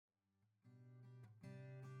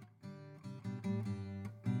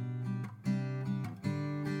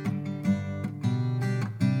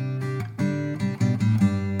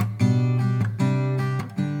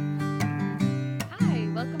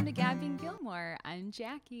more. I'm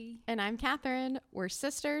Jackie. And I'm Catherine. We're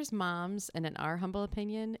sisters, moms, and in our humble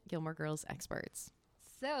opinion, Gilmore Girls experts.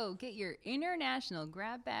 So get your international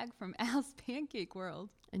grab bag from Al's Pancake World.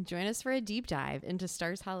 And join us for a deep dive into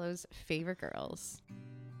Stars Hollow's favorite girls.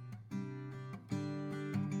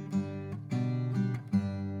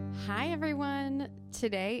 Hi, everyone.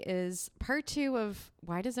 Today is part 2 of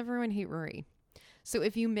Why Does Everyone Hate Rory? So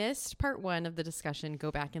if you missed part 1 of the discussion,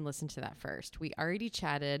 go back and listen to that first. We already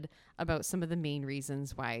chatted about some of the main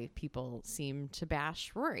reasons why people seem to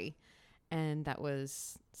bash Rory. And that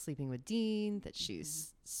was sleeping with Dean, that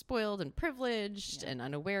she's spoiled and privileged and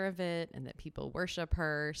unaware of it, and that people worship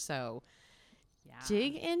her. So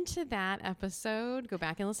dig into that episode, go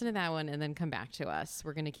back and listen to that one, and then come back to us.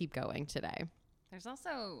 We're going to keep going today. There's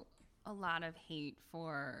also a lot of hate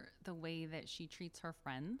for the way that she treats her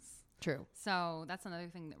friends. True. So that's another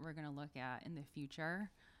thing that we're going to look at in the future,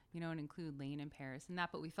 and include Lane and Paris in that.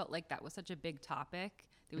 But we felt like that was such a big topic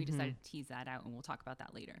that we decided to tease that out, and we'll talk about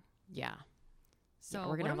that later. Yeah. So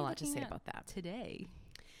we're going to have a lot to say about that today.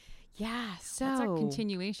 Yeah. So that's our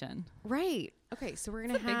continuation. Right. Okay. So we're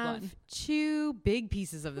going to have 2 big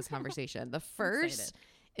pieces of this conversation. The first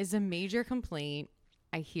is a major complaint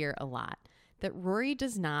I hear a lot, that Rory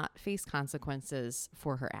does not face consequences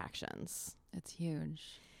for her actions. It's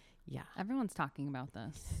huge. Yeah. Everyone's talking about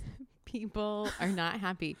this. People are not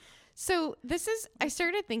happy. So I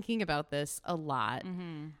started thinking about this a lot.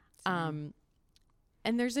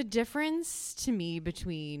 And there's a difference to me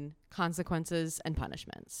between consequences and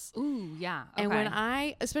punishments. Ooh, yeah. Okay. And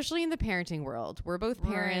when especially in the parenting world, we're both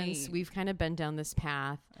parents. Right. We've kind of been down this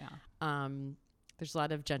path. Yeah. There's a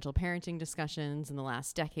lot of gentle parenting discussions in the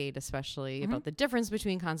last decade, especially about the difference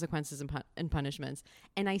between consequences and punishments.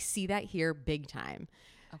 And I see that here big time.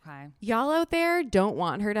 Okay. Y'all out there don't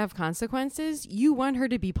want her to have consequences. You want her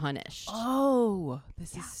to be punished. Oh,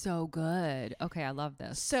 this is so good. Okay, I love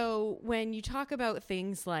this. So when you talk about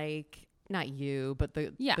things like, not you, but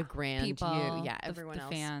the grand people, you, everyone else,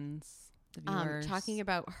 fans, the viewers, talking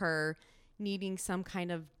about her needing some kind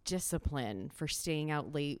of discipline for staying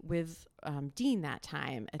out late with Dean that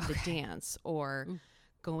time at the dance, or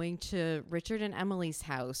going to Richard and Emily's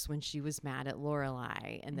house when she was mad at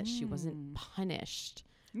Lorelai, and that she wasn't punished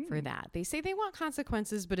for that. They say they want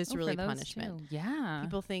consequences, but it's really punishment. Too. Yeah.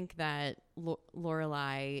 People think that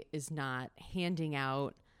Lorelai is not handing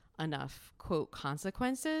out enough, quote,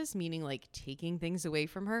 consequences, meaning like taking things away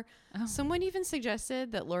from her. Oh. Someone even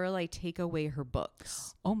suggested that Lorelai take away her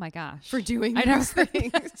books. Oh my gosh. For doing those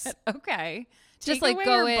things. Okay. Just like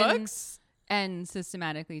go in books and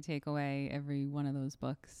systematically take away every one of those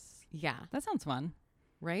books. Yeah. That sounds fun.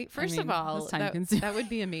 Right? First of all, that would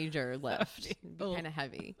be a major lift. It'd be kind of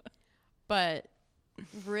heavy. But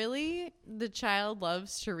really, the child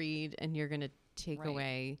loves to read, and you're going to take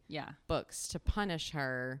away books to punish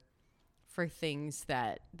her for things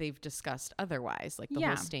that they've discussed otherwise, like the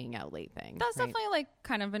whole staying out late thing. That's definitely like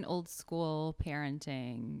kind of an old school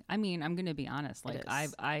parenting. I mean, I'm going to be honest. Like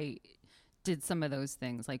I did some of those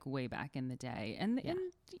things like way back in the day, and they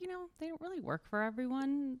don't really work for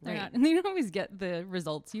everyone. They don't always get the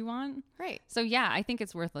results you want. Right. So I think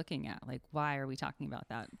it's worth looking at. Like, why are we talking about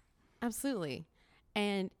that? Absolutely.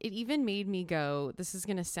 And it even made me go, this is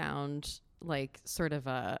going to sound like sort of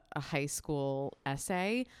a high school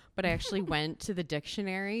essay, but I actually went to the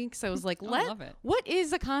dictionary because I was like, what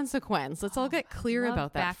is a consequence? Let's all get clear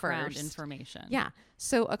about that background first. Information. Yeah.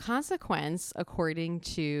 So a consequence, according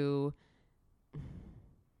to,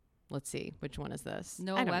 let's see, which one is this?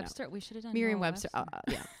 Noah Webster. We should have done Merriam-Webster.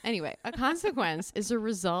 Yeah. Anyway, a consequence is a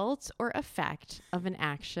result or effect of an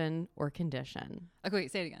action or condition. Okay,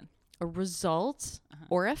 wait, say it again. A result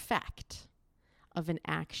or effect of an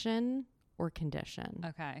action or condition.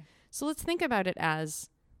 Okay. So let's think about it as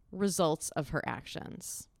results of her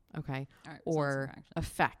actions. Okay. All right, or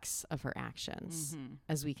effects of her actions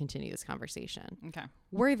as we continue this conversation. Okay.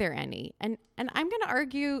 Were there any? And I'm going to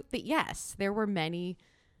argue that yes, there were many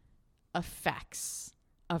effects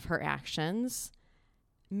of her actions.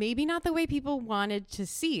 Maybe not the way people wanted to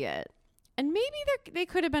see it. And maybe they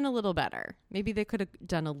could have been a little better. Maybe they could have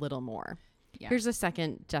done a little more. Yeah. Here's a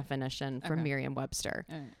second definition from Merriam-Webster.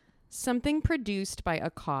 Right. Something produced by a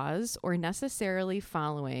cause or necessarily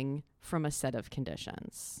following from a set of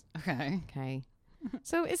conditions. Okay.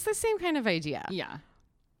 So it's the same kind of idea. Yeah.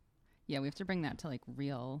 Yeah, we have to bring that to like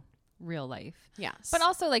real life. Yes. But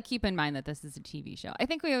also like keep in mind that this is a TV show. I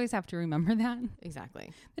think we always have to remember that.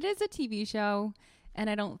 Exactly. It is a TV show, and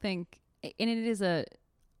I don't think, and it is a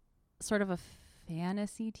sort of a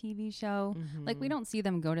fantasy TV show. Like we don't see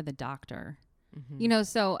them go to the doctor.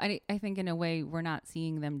 So I think in a way we're not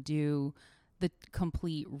seeing them do the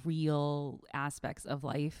complete real aspects of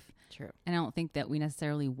life. True. And I don't think that we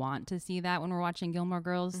necessarily want to see that when we're watching Gilmore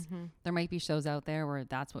Girls. Mm-hmm. There might be shows out there where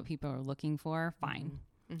that's what people are looking for. Fine.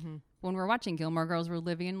 Mm-hmm. When we're watching Gilmore Girls, we're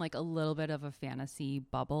living in like a little bit of a fantasy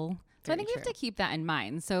bubble. So I think we have to keep that in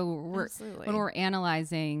mind. So when we're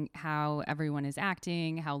analyzing how everyone is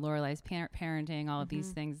acting, how Lorelai's parenting, all of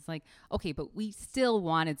these things, it's like, okay, but we still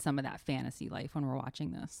wanted some of that fantasy life when we're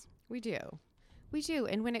watching this. We do.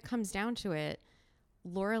 And when it comes down to it,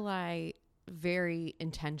 Lorelai very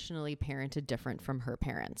intentionally parented different from her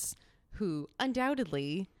parents, who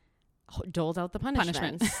undoubtedly doled out the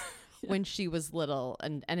punishments when she was little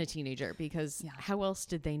and a teenager, because how else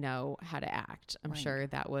did they know how to act? I'm sure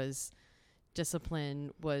that was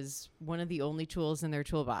discipline was one of the only tools in their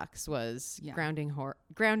toolbox, was grounding her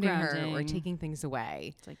or taking things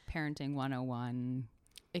away. It's like parenting 101.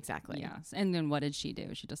 Exactly. Yes. And then what did she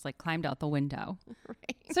do? She just like climbed out the window.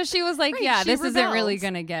 Right. So she was like, this isn't really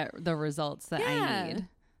going to get the results that I need.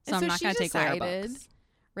 So I'm not going to take away her books.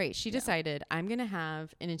 Right. She decided, I'm going to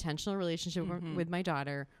have an intentional relationship with my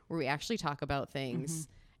daughter where we actually talk about things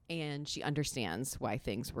and she understands why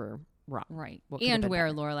things were wrong. Right. And where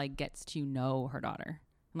Lorelai gets to know her daughter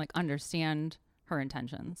and like understand her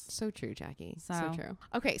intentions. So true, Jackie. So true.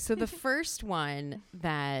 Okay. So the first one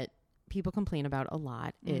that people complain about a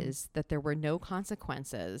lot is that there were no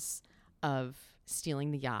consequences of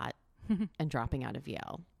stealing the yacht and dropping out of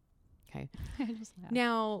Yale. Okay.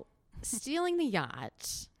 Now, stealing the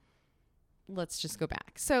yacht, let's just go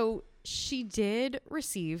back. So she did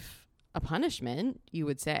receive a punishment, you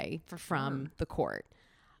would say, from the court.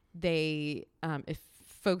 They, if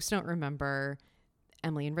folks don't remember,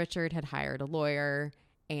 Emily and Richard had hired a lawyer,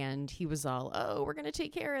 and he was all, oh, we're going to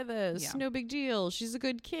take care of this. Yeah. No big deal. She's a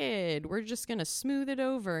good kid. We're just going to smooth it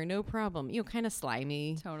over. No problem. You know, kind of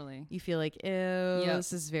slimy. Totally. You feel like, ew,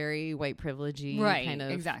 this is very white privilege-y. Right. Kind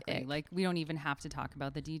of exactly. ick. Like, we don't even have to talk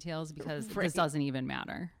about the details because this doesn't even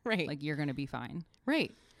matter. Right. Like, you're going to be fine.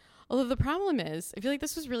 Right. Although the problem is, I feel like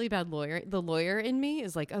this was really bad lawyer. The lawyer in me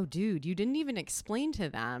is like, oh, dude, you didn't even explain to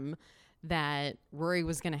them that Rory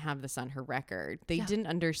was going to have this on her record. They didn't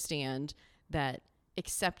understand that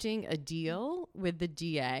accepting a deal with the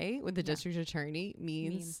DA, with the district attorney,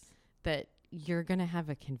 means that you're going to have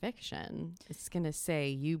a conviction. It's going to say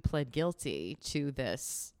you pled guilty to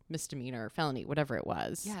this misdemeanor or felony, whatever it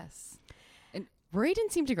was. Yes. And Rory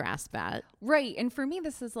didn't seem to grasp that. Right. And for me,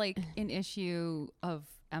 this is like an issue of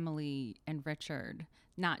Emily and Richard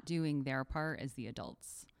not doing their part as the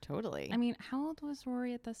adults. Totally. I mean, how old was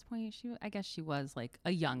Rory at this point? I guess she was like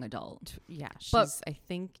a young adult. Yeah. I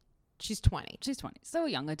think she's 20. She's 20. So a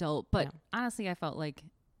young adult. But honestly, I felt like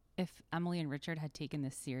if Emily and Richard had taken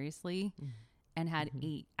this seriously and had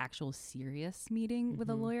a actual serious meeting with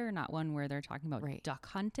a lawyer, not one where they're talking about duck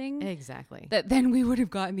hunting. Exactly. That then we would have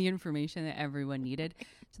gotten the information that everyone needed,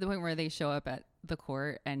 to the point where they show up at the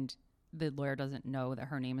court and the lawyer doesn't know that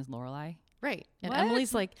her name is Lorelai. Right. And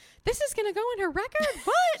Emily's like, this is going to go on her record?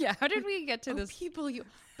 What? Yeah. How did we get to this? People,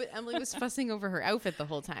 but Emily was fussing over her outfit the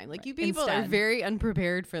whole time. Like, you people are very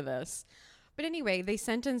unprepared for this. But anyway, they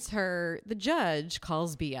sentence her. The judge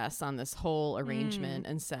calls BS on this whole arrangement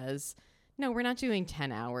and says, no, we're not doing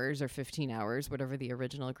 10 hours or 15 hours, whatever the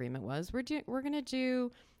original agreement was. We're going to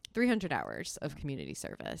do 300 hours of community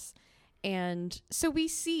service. And so we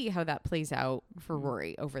see how that plays out for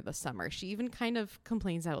Rory over the summer. She even kind of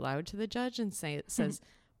complains out loud to the judge and says,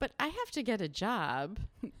 but I have to get a job.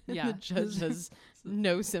 Yeah. The judge has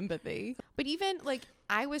no sympathy. But even like,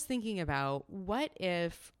 I was thinking about, what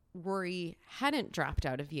if Rory hadn't dropped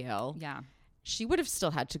out of Yale? Yeah. She would have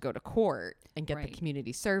still had to go to court and get the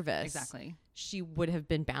community service. Exactly. She would have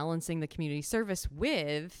been balancing the community service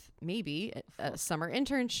with maybe a summer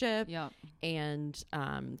internship and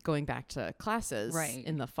going back to classes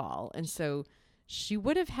in the fall. And so she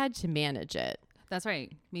would have had to manage it. That's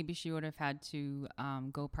right. Maybe she would have had to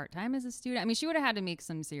go part-time as a student. I mean, she would have had to make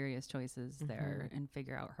some serious choices there and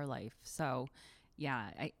figure out her life. So,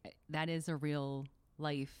 yeah, that is a real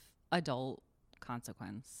life adult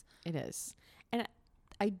consequence. It is. And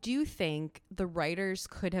I do think the writers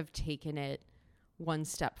could have taken it one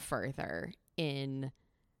step further in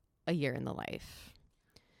A Year in the Life.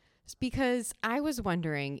 Because I was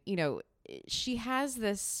wondering, she gets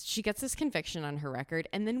this conviction on her record,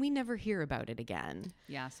 and then we never hear about it again.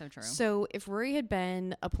 Yeah, so true. So if Rory had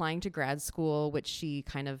been applying to grad school, which she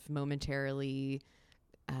kind of momentarily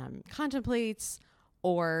contemplates,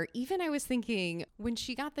 or even I was thinking when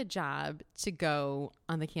she got the job to go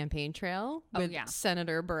on the campaign trail with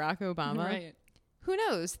Senator Barack Obama, who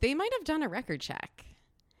knows? They might have done a record check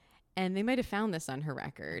and they might have found this on her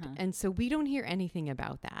record. And so we don't hear anything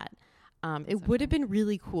about that. It would have been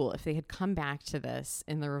really cool if they had come back to this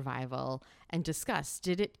in the revival and discussed,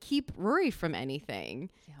 did it keep Rory from anything?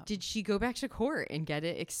 Yep. Did she go back to court and get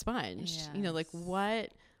it expunged? Yes. You know, like what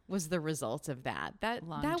was the result of that? That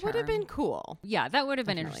would have been cool. Yeah, that would have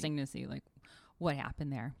been interesting to see like what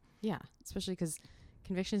happened there. Yeah, especially because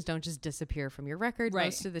convictions don't just disappear from your record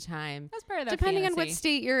most of the time. That's part of that depending fantasy. On what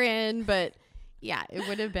state you're in, but yeah, it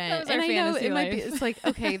would have been. And I know it might be. It's like,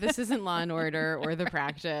 okay, this isn't Law and Order or The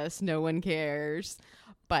Practice. No one cares.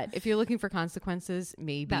 But if you're looking for consequences,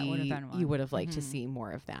 maybe you would have liked to see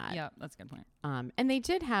more of that. Yeah, that's a good point. And they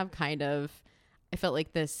did have kind of, I felt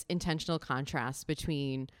like this intentional contrast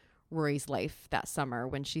between Rory's life that summer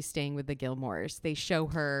when she's staying with the Gilmores. They show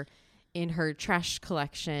her in her trash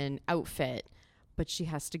collection outfit, but she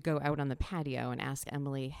has to go out on the patio and ask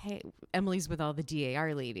Emily, hey, Emily's with all the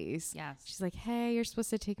DAR ladies. Yes. She's like, hey, you're supposed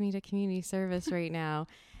to take me to community service right now.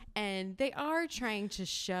 And they are trying to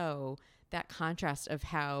show that contrast of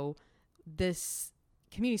how this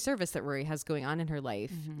community service that Rory has going on in her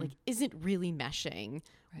life, like, isn't really meshing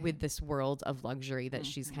with this world of luxury that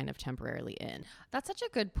she's kind of temporarily in. That's such a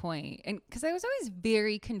good point. And because I was always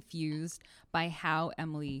very confused by how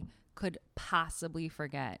Emily could possibly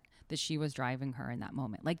forget that she was driving her in that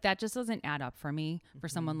moment. Like that just doesn't add up for me for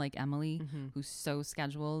someone like Emily who's so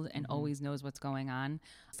scheduled and always knows what's going on.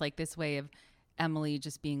 It's like this way of Emily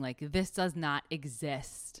just being like, this does not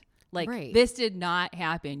exist. Like this did not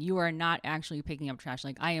happen. You are not actually picking up trash.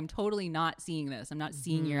 Like I am totally not seeing this. I'm not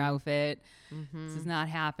seeing your outfit. This is not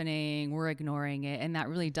happening. We're ignoring it. And that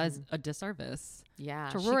really does a disservice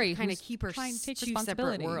to Rory. Kind of keep her trying to take two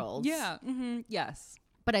responsibility. Separate worlds. Yeah. Yes.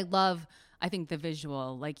 But I think the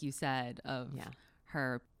visual, like you said, of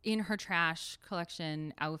her in her trash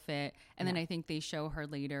collection outfit. And then I think they show her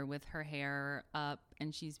later with her hair up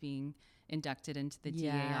and she's being inducted into the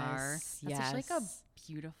DAR. That's such like a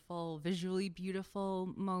beautiful, visually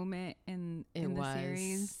beautiful moment in the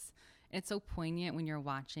series. It's so poignant when you're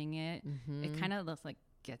watching it. It kind of looks like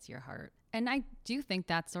gets your heart. And I do think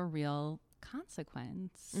that's a real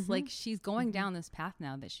consequence. Like she's going down this path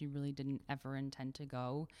now that she really didn't ever intend to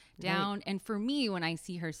go down. And for me, when I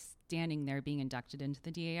see her standing there being inducted into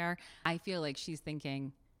the DAR, I feel like she's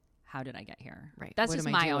thinking, how did I get here? Right. That's just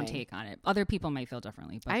my own take on it. Other people might feel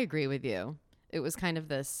differently. But I agree with you. It was kind of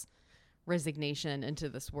this resignation into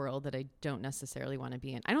this world that I don't necessarily want to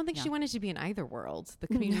be in. I don't think she wanted to be in either world, the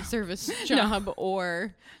community service job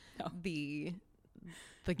or the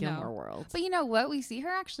Gilmore world. But you know what? We see her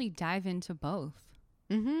actually dive into both.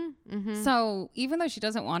 So even though she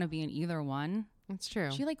doesn't want to be in either one, it's true.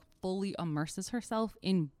 She like fully immerses herself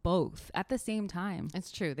in both at the same time.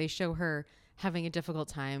 It's true. They show her having a difficult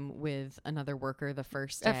time with another worker the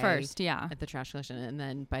first day. At first, at the trash collection. And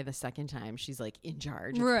then by the second time, she's like in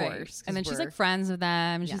charge, of course. And then she's like friends with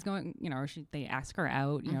them. She's going, you know, they ask her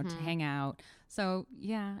out, you know, to hang out. So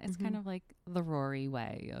yeah, it's kind of like the Rory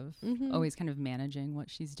way of always kind of managing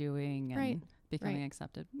what she's doing and becoming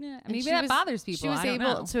accepted. Yeah, maybe that bothers people. She was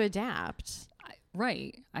able to adapt.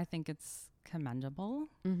 I think it's commendable.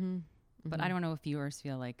 But I don't know if viewers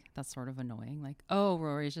feel like that's sort of annoying. Like, oh,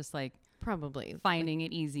 Rory's just like probably finding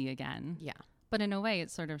it easy again. Yeah. But in a way,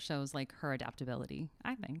 it sort of shows like her adaptability,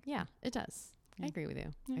 I think. Yeah, it does. I agree with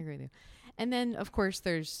you. I agree with you. And then, of course,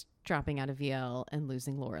 there's dropping out of Yale and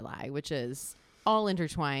losing Lorelai, which is all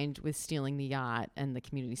intertwined with stealing the yacht and the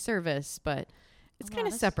community service. But it's kind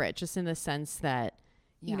of separate, just in the sense that,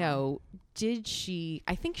 you know,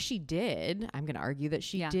 I think she did. I'm going to argue that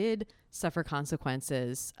she did suffer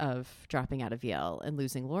consequences of dropping out of Yale and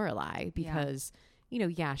losing Lorelai because, you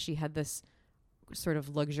know, she had this sort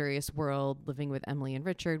of luxurious world living with Emily and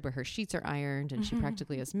Richard where her sheets are ironed and she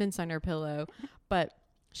practically has mints on her pillow. But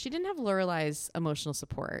she didn't have Lorelai's emotional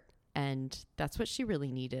support. And that's what she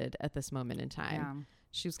really needed at this moment in time. Yeah.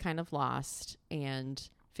 She was kind of lost and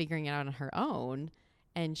figuring it out on her own.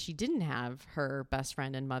 And she didn't have her best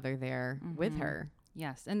friend and mother there with her.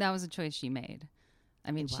 Yes. And that was a choice she made.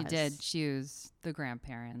 I mean, she did choose the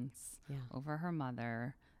grandparents over her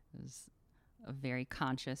mother. It was a very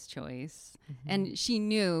conscious choice. And she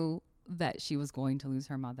knew that she was going to lose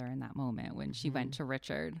her mother in that moment when she went to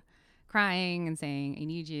Richard crying and saying, I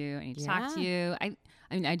need you. I need to talk to you. I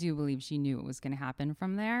mean, I do believe she knew it was going to happen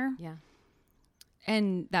from there. Yeah.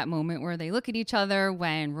 And that moment where they look at each other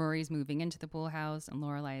when Rory's moving into the pool house and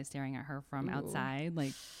Lorelai is staring at her from outside,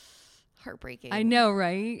 like heartbreaking. I know,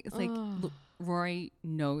 right? It's like Rory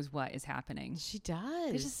knows what is happening. She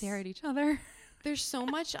does. They just stare at each other. There's so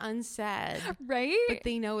much unsaid, right? But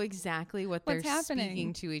they know exactly what's they're happening.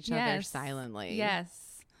 Speaking to each other silently.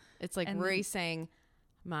 Yes. It's like Rory saying,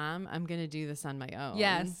 Mom, I'm going to do this on my own.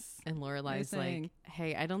 Yes. And Lorelai's like,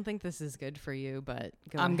 hey, I don't think this is good for you, but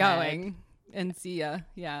I'm going and see ya.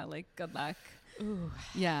 Yeah. Like, good luck. Ooh.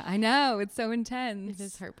 Yeah, I know. It's so intense. It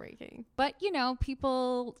is heartbreaking. But, you know,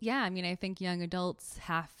 people, I mean, I think young adults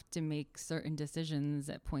have to make certain decisions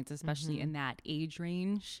at points, especially in that age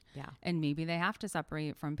range. Yeah. And maybe they have to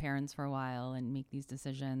separate from parents for a while and make these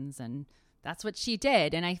decisions. And that's what she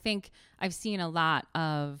did. And I think I've seen a lot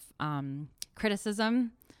of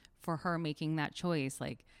criticism for her making that choice.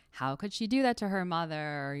 Like, how could she do that to her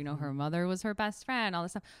mother? You know, her mother was her best friend, all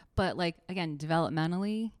this stuff. But like, again,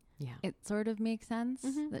 developmentally, it sort of makes sense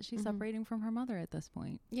that she's separating from her mother at this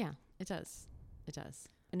point. Yeah, it does. It does.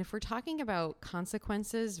 And if we're talking about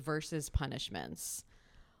consequences versus punishments,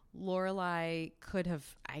 Lorelai could have,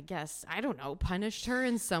 I guess, I don't know, punished her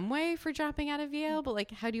in some way for dropping out of Yale. But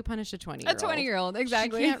like, how do you punish a 20-year-old? A 20-year-old,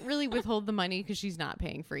 exactly. She can't really withhold the money because she's not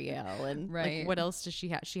paying for Yale. And like, what else does she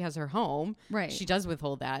have? She has her home. Right. She does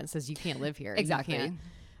withhold that and says, you can't live here. Exactly.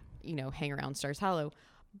 You can't, hang around Stars Hollow.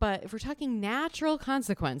 But if we're talking natural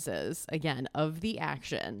consequences, again, of the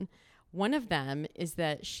action, one of them is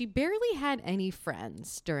that she barely had any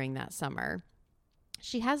friends during that summer.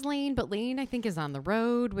 She has Lane, but Lane, I think, is on the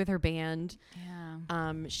road with her band.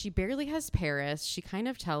 Yeah. She barely has Paris. She kind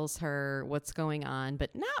of tells her what's going on,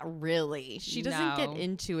 but not really. She doesn't get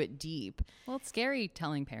into it deep. Well, it's scary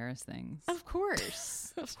telling Paris things. Of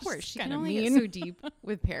course. Of course. She can only get so deep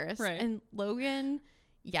with Paris. Right. And Logan...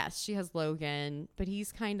 Yes, she has Logan, but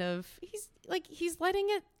he's letting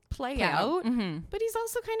it play out, but he's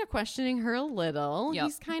also kind of questioning her a little.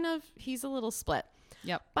 Yep. He's a little split.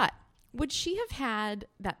 Yep. But would she have had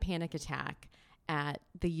that panic attack at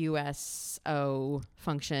the USO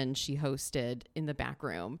function she hosted in the back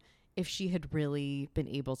room if she had really been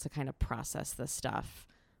able to kind of process this stuff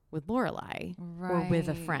with Lorelai or with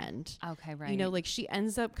a friend? Okay, right. You know, like she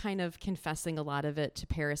ends up kind of confessing a lot of it to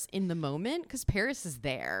Paris in the moment because Paris is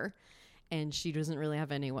there and she doesn't really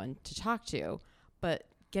have anyone to talk to. But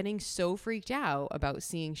getting so freaked out about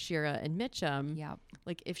seeing Shira and Mitchum,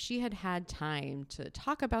 like if she had had time to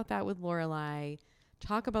talk about that with Lorelai,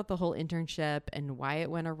 talk about the whole internship and why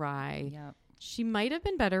it went awry, she might have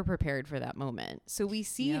been better prepared for that moment. So we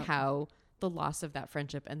see how the loss of that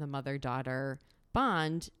friendship and the mother-daughter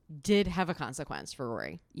bond did have a consequence for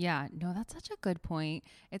Rory. Yeah, no, that's such a good point.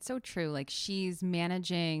 It's so true. Like she's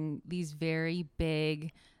managing these very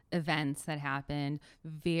big events that happen,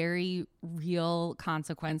 very real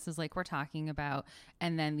consequences like we're talking about,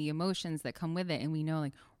 and then the emotions that come with it. And we know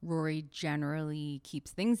like Rory generally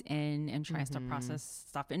keeps things in and tries to process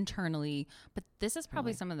stuff internally, but this is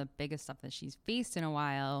probably some of the biggest stuff that she's faced in a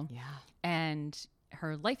while. Yeah. And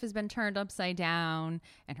her life has been turned upside down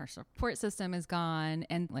and her support system is gone.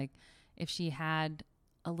 And like, if she had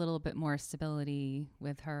a little bit more stability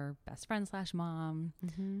with her best friend / mom,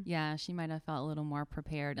 she might have felt a little more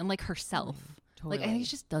prepared and like herself. Totally. Like, I think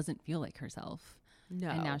she just doesn't feel like herself. No.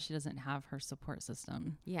 And now she doesn't have her support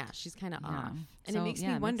system. Yeah. She's kind of off. And it makes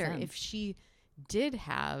me wonder if she did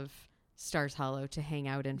have Stars Hollow to hang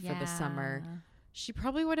out in for the summer, she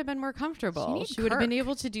probably would have been more comfortable. She would have been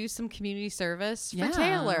able to do some community service for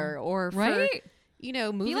Taylor or for,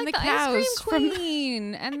 moving like the cows ice cream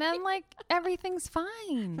queen. And then like everything's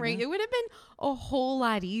fine. Right. It would have been a whole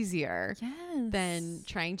lot easier than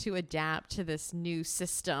trying to adapt to this new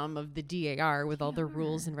system of the DAR with all the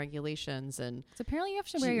rules and regulations. And so apparently you have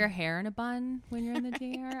to wear your hair in a bun when you're in the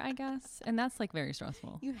DAR, I guess. And that's like very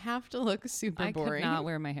stressful. You have to look super boring. I could not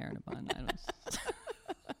wear my hair in a bun. I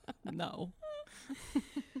don't. No.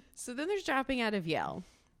 So then there's dropping out of Yale.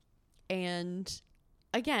 And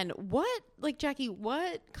again, Jackie,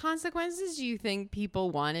 what consequences do you think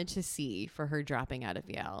people wanted to see for her dropping out of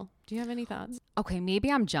Yale? Do you have any thoughts? Okay,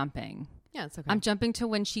 maybe I'm jumping. Yeah, it's okay. I'm jumping to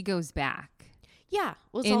when she goes back. Yeah,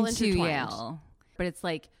 well, it's all intertwined. Yale. But it's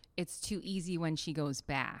like, it's too easy when she goes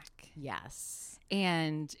back. Yes.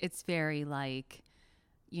 And it's very like,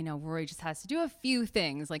 Rory just has to do a few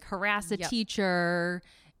things, like harass a teacher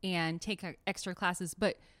and take extra classes.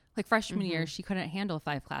 But like freshman year, she couldn't handle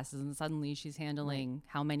 5 classes. And suddenly she's handling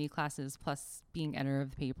how many classes plus being editor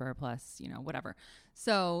of the paper plus, whatever.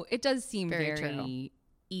 So it does seem very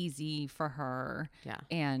easy for her. Yeah.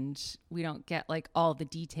 And we don't get like all the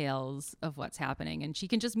details of what's happening. And she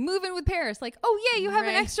can just move in with Paris. Like, oh yeah, you have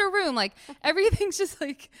an extra room. Like everything's just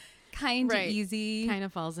like kind of easy. Kind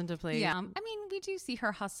of falls into place. Yeah. I mean, we do see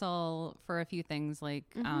her hustle for a few things like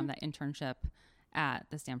that internship at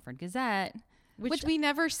the Stanford Gazette. Which we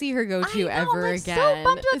never see her go to ever again. I'm so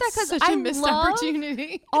bummed about that because I missed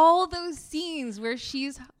opportunity. All those scenes where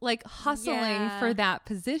she's like hustling for that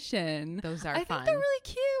position. Those are fun. I think they're really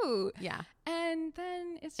cute. Yeah. And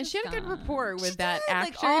then it's just and she had a good gone. rapport with She that did,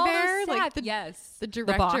 actor all there, those like sad- yes, the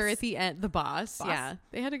director at the end, the boss. Boss. Yeah,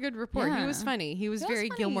 they had a good rapport. He Yeah. was funny. He was very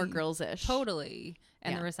funny. Gilmore Girls-ish. Totally.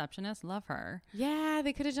 And Yeah. the receptionist, love her. Yeah,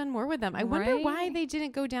 they could have done more with them. I wonder why Right? they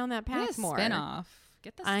didn't go down that path more. Spinoff.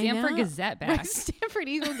 Get the I Stanford know. Gazette back. Right, Stanford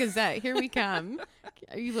Eagle Gazette. Here we come.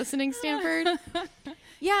 Are you listening, Stanford?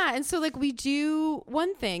 Yeah, and so like we do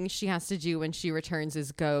one thing she has to do when she returns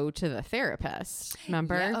is go to the therapist.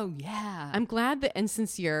 Remember? Yeah. Oh yeah. I'm glad that, and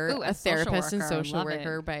since you're Ooh, a a social therapist and worker, social love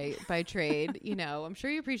worker by trade, you know, I'm sure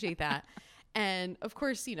you appreciate that. And of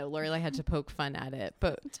course, you know, Lorelai had to poke fun at it,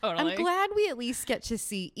 but Totally. I'm glad we at least get to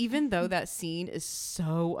see, even though that scene is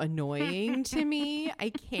so annoying to me, I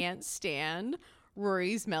can't stand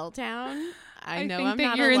Rory's meltdown. I know think I'm that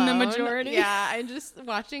not you're in the alone. majority. Yeah, I'm just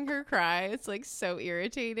watching her cry. It's like so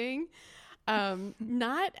irritating.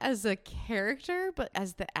 Not as a character, but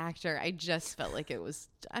as the actor, I just felt like it was.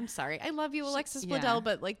 I'm sorry, I love you, Alexis Yeah. Bledel,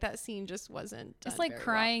 but like that scene just wasn't. It's done like very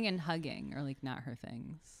crying and hugging are like not her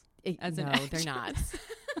things. well. as an No, they're not. actress.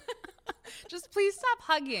 Just please stop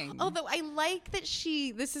hugging. Although I like that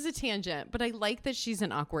this is a tangent, but I like that she's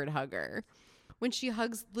an awkward hugger. When she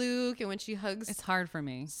hugs Luke and when she hugs It's hard for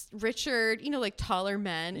me. Richard, you know, like taller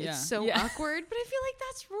men, Yeah. it's so Yeah. awkward. But I feel like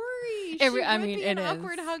that's Rory. I She would mean, be an it is.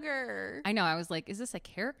 awkward hugger. I know. I was like, is this a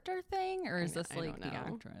character thing or is know- this I like don't the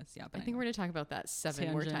know. actress? Yeah, I but think we're going to talk about that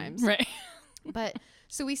 7 more times. Right. But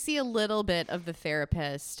so we see a little bit of the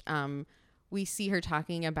therapist. We see her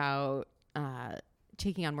talking about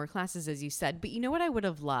taking on more classes, as you said. But you know what I would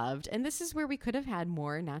have loved, and this is where we could have had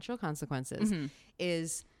more natural consequences,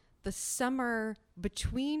 is the summer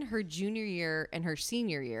between her junior year and her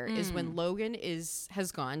senior year is when Logan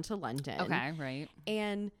has gone to London. Okay, right.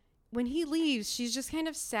 And when he leaves, she's just kind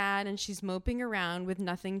of sad and she's moping around with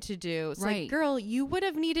nothing to do. It's Right. like, girl, you would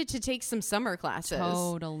have needed to take some summer classes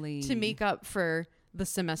Totally. to make up for the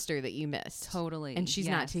semester that you missed. Totally. And she's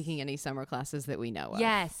not Yes. taking any summer classes that we know of.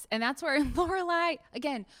 Yes. And that's where Lorelai,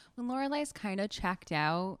 again, when Lorelai's kind of checked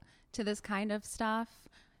out to this kind of stuff,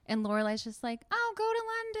 and Lorelai's just like, oh, go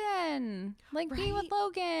to London. Like, be with Right.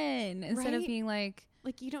 Logan. Instead of Right. being like,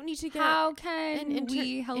 Like, you don't need to get how can an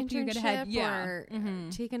we help you get ahead? internship Yeah. or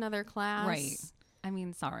take another class. Right. I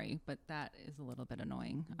mean, sorry, but that is a little bit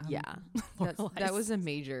annoying. Yeah. That was a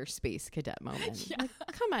major space cadet moment. Yeah. Like,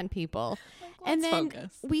 come on, people. Let's And then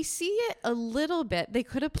focus. we see it a little bit. They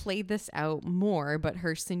could have played this out more, but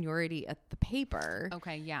her seniority at the paper,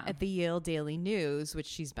 Okay, yeah. at the Yale Daily News, which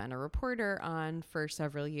she's been a reporter on for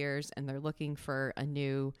several years, and they're looking for a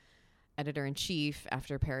new editor-in-chief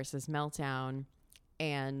after Paris's meltdown.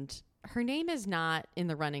 And her name is not in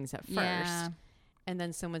the runnings at first. Yeah. And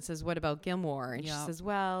then someone says, what about Gilmore? And she Yep. says,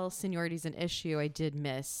 well, seniority's an issue. I did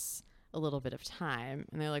miss a little bit of time.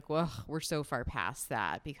 And they're like, well, we're so far past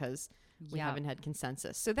that because we Yep. haven't had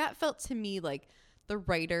consensus. So that felt to me like the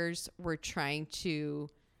writers were trying to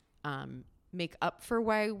make up for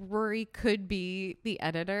why Rory could be the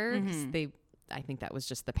editor. 'Cause I think that was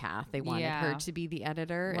just the path. They wanted her Yeah. to be the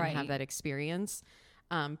editor and have Right. that experience.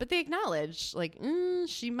 But they acknowledge, like,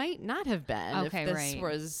 she might not have been Okay, if this right.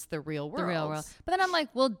 was the real world. The real world. But then I'm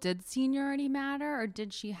like, well, did seniority matter, or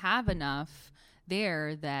did she have enough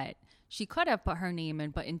there that she could have put her name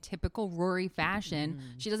in, but in typical Rory fashion,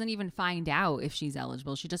 she doesn't even find out if she's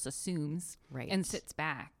eligible. She just assumes Right. and sits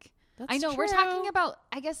back. That's I know we're true. talking about,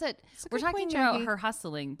 I guess that That's a we're good talking point, about Jackie. her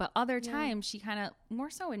hustling, but other times she kind of more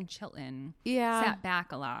so in Chilton Yeah, sat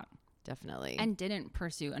back a lot definitely. and didn't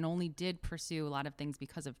pursue and only did pursue a lot of things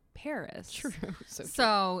because of Paris. true. So,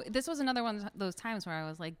 So this was another one of those times where I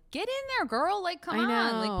was like, get in there, girl. Like, come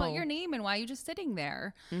on. Like, put your name in. Why are you just sitting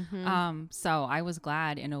there? So I was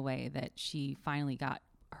glad in a way that she finally got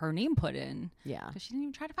her name put in yeah. because she didn't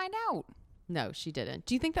even try to find out. No, she didn't.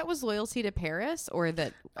 Do you think that was loyalty to Paris, or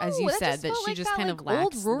that, as Oh, you that said, just that felt she like just that, kind like, of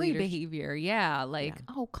lacks old Rory leadership? behavior? Yeah. Like,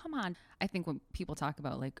 Yeah. oh, come on. I think when people talk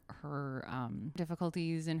about like her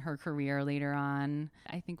difficulties in her career later on,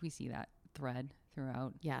 I think we see that thread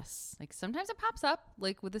throughout. Yes. Like sometimes it pops up,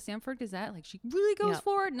 like with the Stanford Gazette, like she really goes Yep.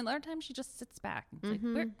 forward, and other times she just sits back. It's like,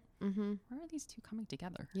 where are these two coming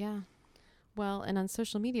together? Yeah. Well, and on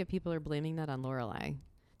social media, people are blaming that on Lorelai.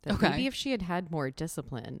 That Okay. maybe if she had had more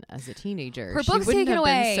discipline as a teenager, Her she book's wouldn't taken have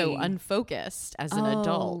been so away. unfocused as an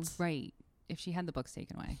adult. Right. If she had the books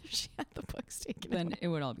taken away, If she had the books taken then away, it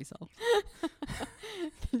would all be solved.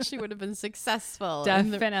 then she would have been successful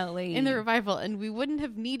Definitely. in the revival, and we wouldn't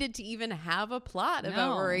have needed to even have a plot about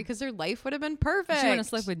No. Rory because her life would have been perfect. She wouldn't have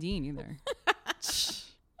slept with Dean either.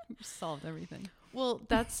 Solved everything. Well,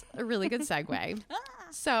 that's a really good segue.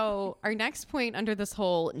 So our next point under this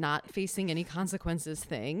whole not facing any consequences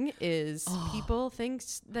thing is people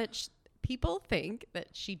people think that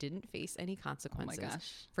she didn't face any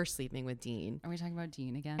consequences for sleeping with Dean. Are we talking about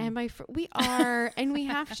Dean again? And we are, and we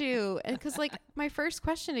have to. And because like my first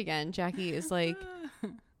question again, Jackie, is like,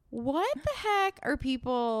 what the heck are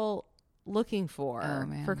people looking for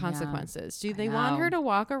consequences? Do they want her to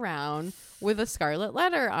walk around with a scarlet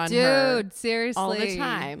letter on her? Dude, seriously. All the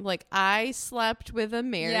time. Like, I slept with a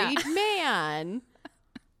married man.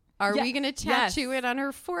 Are we going to tattoo it on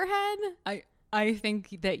her forehead? I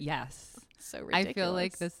think that yes. So ridiculous. I feel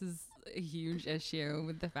like this is a huge issue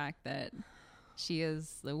with the fact that she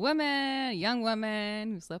is a young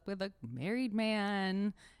woman who slept with a married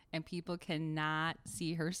man. And people cannot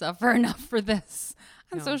see her suffer enough for this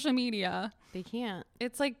on social media. They can't.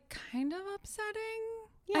 It's like kind of upsetting.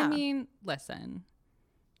 Yeah. I mean, listen,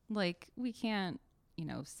 like we can't,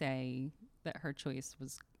 say that her choice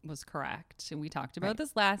was correct. And we talked about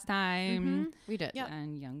this last time. Mm-hmm. We did. Yeah.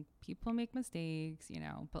 And young people make mistakes,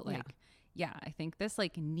 but like, I think this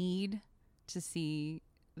like need to see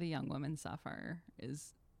the young woman suffer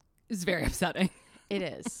is very upsetting. It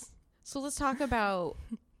is. So let's talk about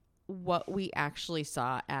what we actually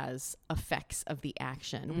saw as effects of the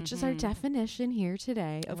action, which is our definition here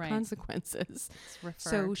today of consequences.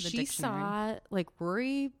 So she saw like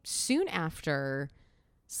Rory soon after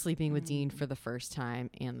sleeping with Dean for the first time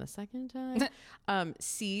and the second time,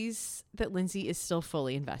 sees that Lindsay is still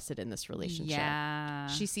fully invested in this relationship. Yeah.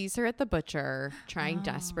 She sees her at the butcher trying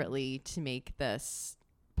desperately to make this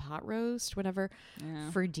pot roast, whatever,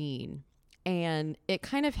 for Dean. And it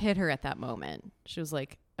kind of hit her at that moment. She was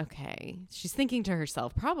like, okay. She's thinking to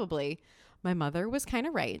herself, probably, my mother was kind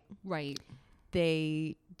of right. Right.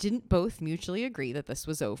 They didn't both mutually agree that this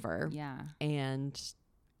was over. Yeah. And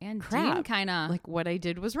crap, Dean kind of like what I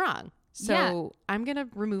did was wrong. So I'm going to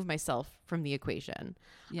remove myself from the equation.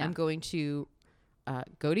 Yeah. I'm going to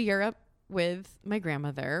go to Europe with my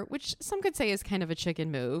grandmother, which some could say is kind of a chicken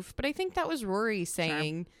move. But I think that was Rory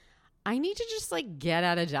saying, I need to just like get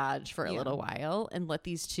out of Dodge for a little while and let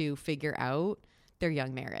these two figure out their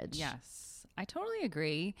young marriage. Yes, I totally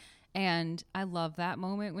agree. And I love that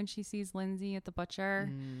moment when she sees Lindsay at the butcher.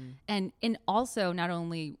 And also not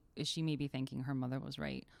only is she maybe thinking her mother was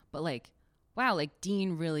right, but like, wow, like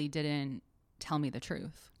Dean really didn't tell me the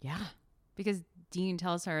truth. Yeah. Because Dean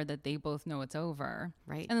tells her that they both know it's over.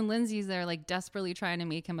 Right. And then Lindsay's there like desperately trying to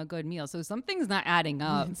make him a good meal. So something's not adding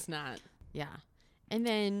up. It's not. Yeah. And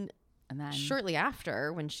then shortly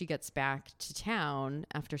after, when she gets back to town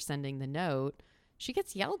after sending the note, she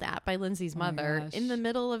gets yelled at by Lindsay's mother in the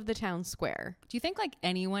middle of the town square. Do you think like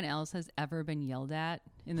anyone else has ever been yelled at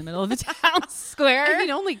in the middle of the town square? I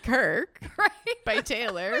mean, only Kirk, right? By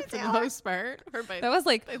Taylor for the most part. Or by, that was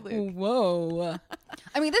like, Luke. Whoa.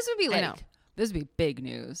 I mean, this would be like, this would be big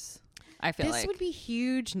news. I feel this would be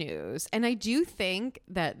huge news. And I do think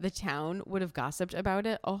that the town would have gossiped about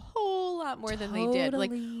it a whole lot more than they did.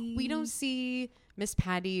 Like, we don't see Miss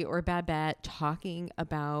Patty or Babette talking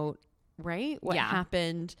about what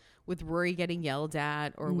happened with Rory getting yelled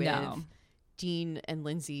at or with Dean and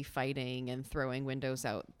Lindsay fighting and throwing windows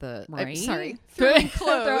out the throwing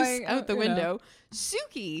clothes out the window.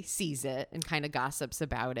 Suki sees it and kind of gossips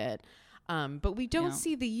about it. But we don't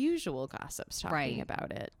see the usual gossips talking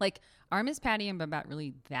about it. Like, are Miss Patty and Babette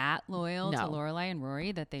really that loyal to Lorelai and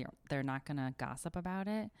Rory that they're not going to gossip about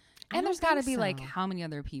it? And there's got to be like how many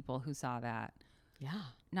other people who saw that? Yeah.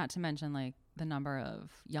 Not to mention like the number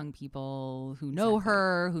of young people who know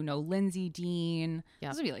her, who know Lindsay, Dean.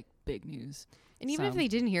 This would be like big news. And even if they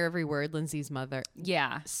didn't hear every word Lindsay's mother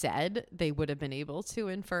said, they would have been able to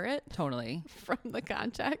infer it. Totally. From the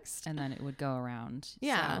context. And then it would go around.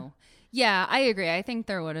 Yeah. So, yeah, I agree. I think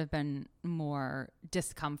there would have been more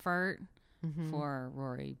discomfort for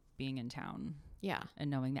Rory being in town. Yeah.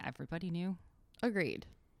 And knowing that everybody knew. Agreed.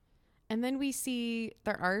 And then we see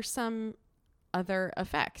there are some other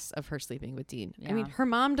effects of her sleeping with Dean. I mean, her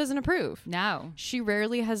mom doesn't approve. No. She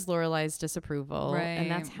rarely has Lorelai's disapproval. Right. And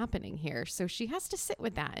that's happening here. So she has to sit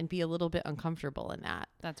with that and be a little bit uncomfortable in that.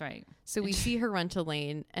 That's right. So we see her run to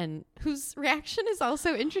Lane, and whose reaction is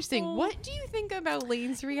also interesting. What do you think about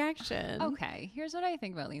Lane's reaction? Okay. Here's what I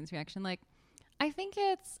think about Lane's reaction. Like, I think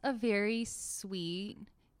it's a very sweet,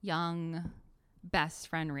 young, best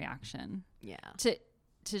friend reaction. Yeah. To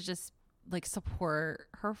just like support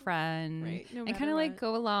her friend and kind of like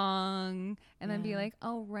go along and then be like,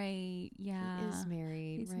 oh right, he is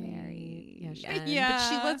married. He's married. Yeah, but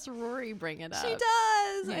she lets Rory bring it up. She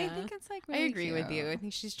does. I think it's like really I agree cute. with you. I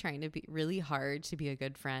think she's trying to be really hard to be a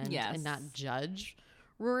good friend and not judge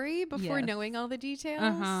Rory before knowing all the details.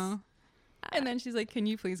 And then she's like, can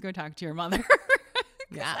you please go talk to your mother?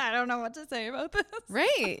 I don't know what to say about this.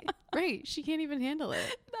 Right. She can't even handle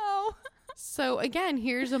it. No. So again,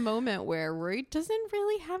 here's a moment where Rory doesn't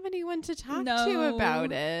really have anyone to talk to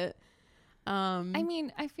about it. I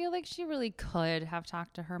mean, I feel like she really could have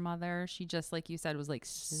talked to her mother. She just, like you said, was like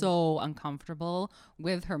so uncomfortable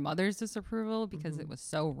with her mother's disapproval because it was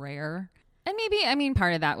so rare. And maybe, I mean,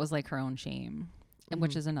 part of that was like her own shame,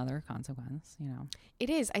 which is another consequence, you know. It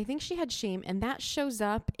is. I think she had shame, and that shows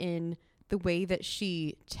up in the way that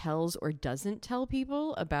she tells or doesn't tell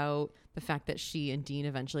people about the fact that she and Dean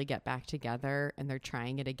eventually get back together and they're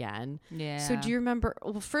trying it again. Yeah. So do you remember?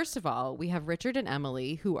 Well, first of all, we have Richard and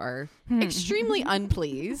Emily who are extremely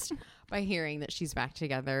unpleased by hearing that she's back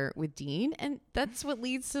together with Dean. And that's what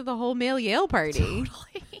leads to the whole male Yale party.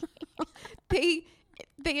 Totally.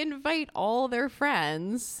 They invite all their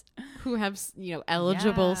friends who have, you know,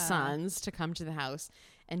 eligible sons to come to the house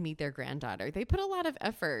and meet their granddaughter. They put a lot of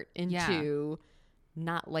effort into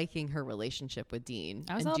not liking her relationship with Dean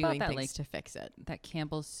and doing things like, to fix it. That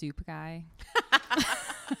Campbell's soup guy.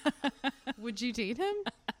 Would you date him?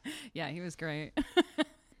 Yeah, he was great.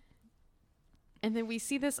 And then we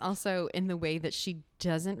see this also in the way that she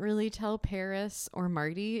doesn't really tell Paris or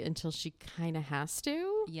Marty until she kind of has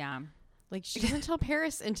to. Yeah. Like, she doesn't tell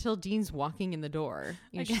Paris until Dean's walking in the door.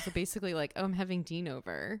 You know, she's basically like, oh, I'm having Dean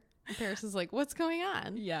over. And Paris is like, what's going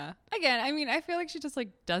on? Yeah. Again, I mean, I feel like she just like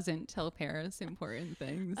doesn't tell Paris important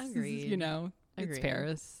things. Agreed. You know, it's Agreed.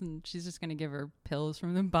 Paris, and she's just gonna give her pills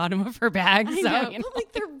from the bottom of her bag. I know. But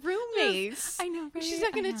like, they're roommates. I know. Right? She's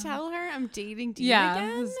not going to tell her I'm dating Dean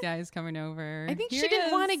again. This guy's coming over. I think she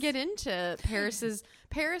didn't want to get into Paris's.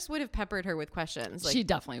 Paris would have peppered her with questions. Like, she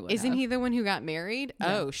definitely would. Isn't he the one who got married?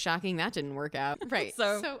 Yeah. Oh, shocking. That didn't work out. Right.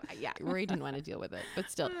 So yeah, Rory didn't want to deal with it,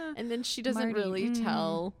 but still. And then she doesn't really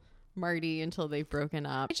tell Marty until they've broken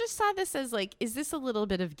up. I just saw this as like, is this a little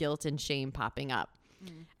bit of guilt and shame popping up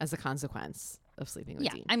as a consequence of sleeping with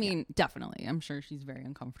Dean? I mean, definitely. I'm sure she's very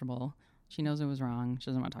uncomfortable. She knows it was wrong. She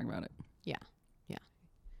doesn't want to talk about it. Yeah.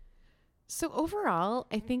 So overall,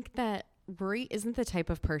 I think that Rory isn't the type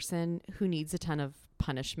of person who needs a ton of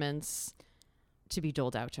punishments to be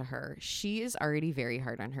doled out to her. She is already very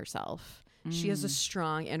hard on herself. She has a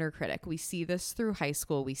strong inner critic. We see this through high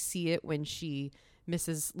school. We see it when she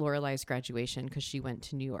misses Lorelai's graduation because she went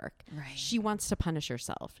to New York. Right. She wants to punish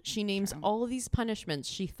herself. She names all of these punishments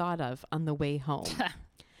she thought of on the way home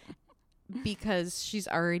because she's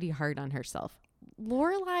already hard on herself.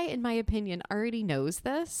 Lorelai, in my opinion, already knows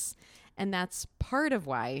this. And that's part of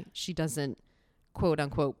why she doesn't, quote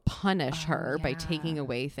unquote, punish her by taking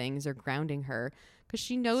away things or grounding her, because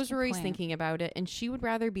she knows Rory's thinking about it. And she would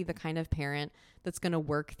rather be the kind of parent that's going to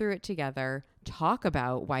work through it together, talk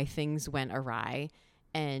about why things went awry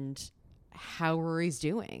and how Rory's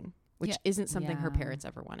doing, which isn't something her parents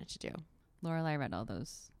ever wanted to do. Lorelai read all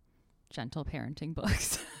those gentle parenting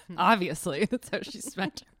books. Obviously, that's how she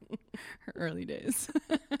spent her early days.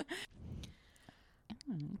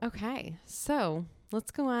 Okay, so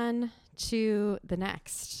let's go on to the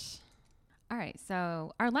next. All right,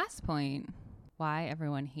 so our last point, why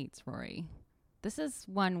everyone hates Rory. This is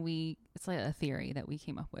one it's like a theory that we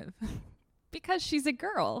came up with. Because she's a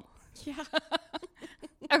girl. Yeah.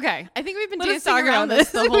 Okay. I think we've been dancing around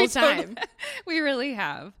this the whole time. We really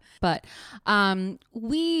have. But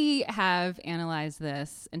we have analyzed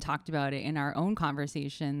this and talked about it in our own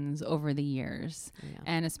conversations over the years. Yeah.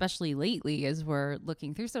 And especially lately as we're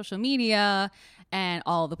looking through social media and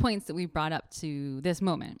all the points that we brought up to this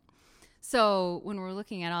moment. So when we're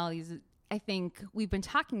looking at all these, I think we've been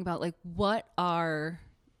talking about like what are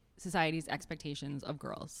society's expectations of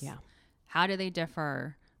girls? Yeah. How do they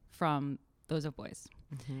differ from those of boys?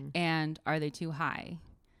 Mm-hmm. And are they too high?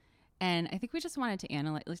 And I think we just wanted to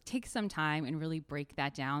analyze, like, take some time and really break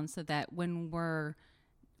that down so that when we're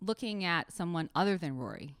looking at someone other than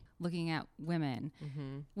Rory, looking at women,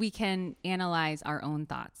 we can analyze our own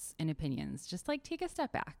thoughts and opinions. Just like take a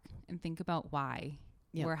step back and think about why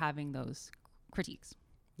we're having those critiques.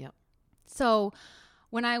 Yep. So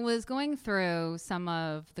when I was going through some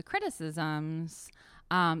of the criticisms,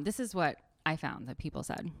 this is what I found that people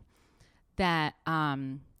said. That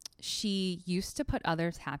she used to put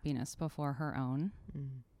others' happiness before her own.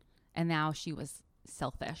 And now she was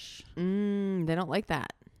selfish. They don't like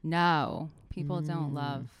that. No, people don't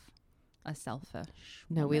love a selfish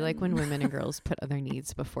No, woman. we like when women and girls put other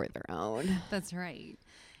needs before their own. That's right.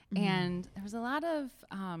 And there was a lot of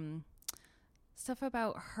stuff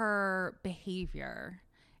about her behavior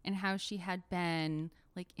and how she had been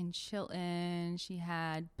like in Chilton. She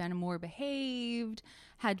had been more behaved,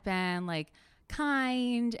 had been like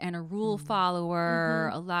kind and a rule follower.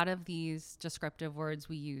 A lot of these descriptive words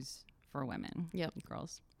we use for women,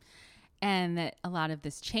 girls. And that a lot of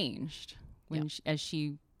this changed when as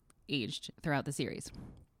she aged throughout the series.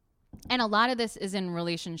 And a lot of this is in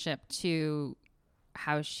relationship to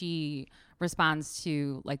how she responds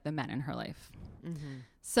to like the men in her life. Mm-hmm.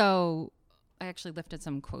 So I actually lifted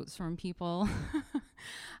some quotes from people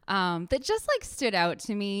that just like stood out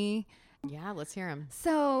to me. Yeah, let's hear them.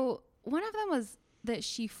 So one of them was that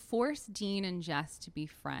she forced Dean and Jess to be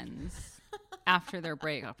friends after their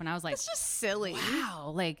breakup. And I was like, that's just silly.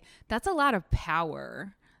 Wow, like that's a lot of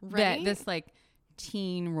power that this like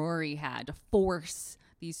teen Rory had to force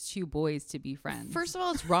these two boys to be friends. First of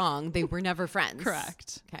all, it's wrong. They were never friends.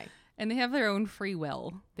 Correct. Okay. And they have their own free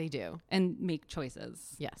will. They do. And make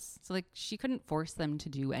choices. Yes. So like she couldn't force them to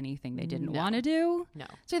do anything they didn't want to do. No.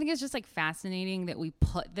 So I think it's just like fascinating that we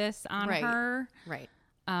put this on her. Right.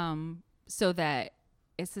 So that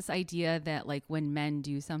it's this idea that like when men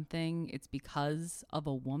do something, it's because of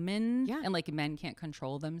a woman. Yeah. And like men can't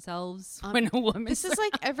control themselves when a woman. This is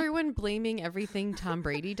like everyone blaming everything Tom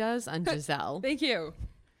Brady does on Giselle. Thank you.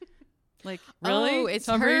 Like, really? Oh, it's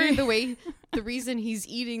Tom her, Brady? the reason he's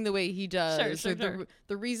eating the way he does. Sure.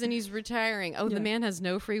 The reason he's retiring. Oh, the man has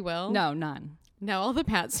no free will? No, none. Now all the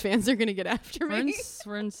Pats fans are going to get after me.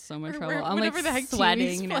 We're in so much Or trouble. I'm like whatever the heck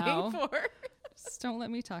sweating team he's now. playing for. Just don't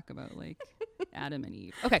let me talk about like Adam and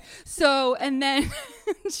Eve. Okay. So, and then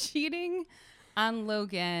cheating on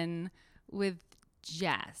Logan with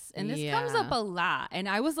Jess. And this comes up a lot. And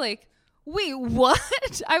I was like, wait,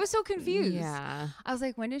 what? I was so confused. Yeah. I was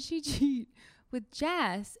like, when did she cheat with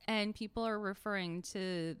Jess? And people are referring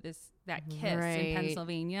to that kiss in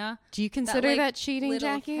Pennsylvania. Do you consider that cheating, little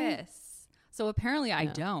Jackie? Kiss. So apparently I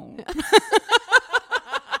don't. Because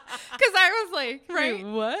I was like, wait,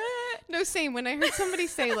 what? No, same. When I heard somebody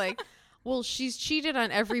say like, well, she's cheated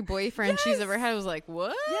on every boyfriend she's ever had, I was like,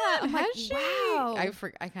 what? Yeah. I'm like, she? wow.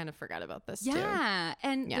 I kind of forgot about this too. Yeah.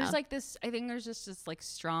 And there's like this, I think there's just this like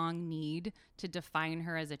strong need to define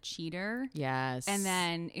her as a cheater. Yes. And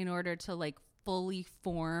then in order to like fully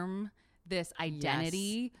form this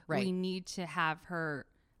identity, we need to have her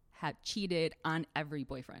have cheated on every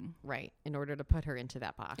boyfriend. Right. In order to put her into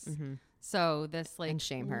that box. Mm-hmm. So this like and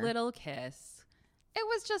shame her. Little kiss, it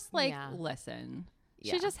was just like, listen,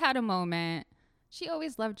 yeah. She just had a moment. She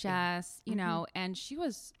always loved Jess, you know, and she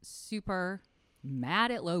was super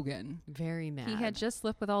mad at Logan. Very mad. He had just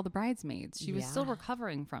slept with all the bridesmaids. She was still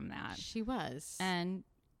recovering from that. She was. And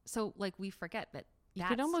so like we forget that. You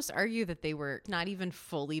could almost argue that they were not even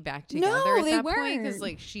fully back together at that point, because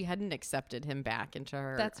like she hadn't accepted him back into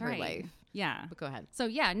her life. Yeah. But go ahead. So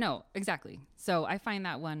yeah, no, exactly. So I find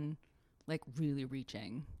that one like really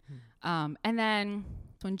reaching. And then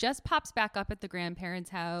when Jess pops back up at the grandparents'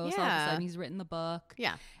 house, all of a sudden he's written the book.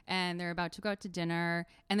 Yeah. And they're about to go out to dinner.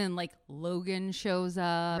 And then like Logan shows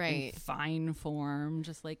up in fine form,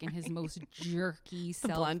 just like in his most jerky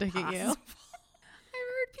self blonde possible. at you. I've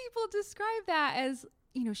heard people describe that as,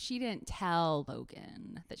 you know, she didn't tell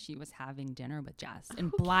Logan that she was having dinner with Jess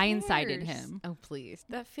and blindsided him. Oh, please.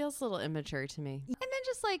 That feels a little immature to me. And then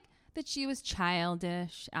just like that she was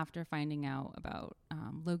childish after finding out about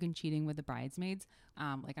Logan cheating with the bridesmaids.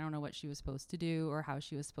 Like, I don't know what she was supposed to do or how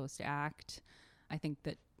she was supposed to act. I think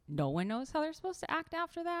that no one knows how they're supposed to act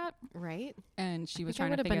after that. Right. And she was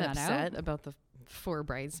trying to figure that out. I would have been upset about the 4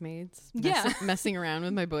 bridesmaids messing around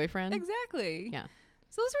with my boyfriend. Exactly. Yeah.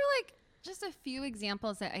 So those are like just a few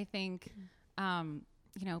examples that I think,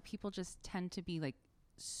 you know, people just tend to be like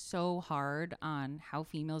so hard on how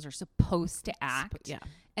females are supposed to act. Yeah.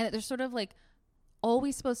 And that they're sort of like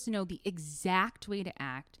always supposed to know the exact way to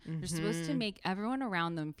act. They're supposed to make everyone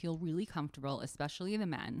around them feel really comfortable, especially the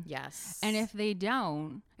men. Yes. And if they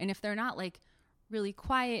don't, and if they're not like really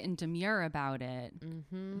quiet and demure about it,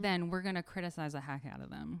 then we're going to criticize the heck out of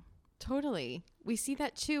them. Totally. We see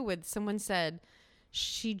that too with someone said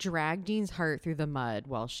she dragged Dean's heart through the mud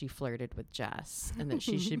while she flirted with Jess, and that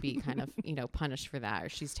she should be kind of, you know, punished for that, or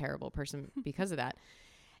she's a terrible person because of that.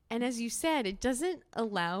 And as you said, it doesn't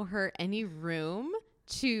allow her any room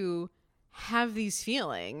to have these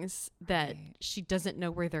feelings that she doesn't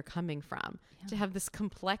know where they're coming from. Yeah. To have this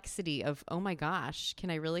complexity of, oh my gosh, can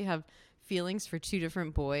I really have feelings for 2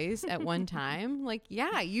 different boys at one time? Like,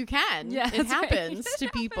 yeah, you can. Yeah, it happens to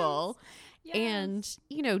people. Yes. And,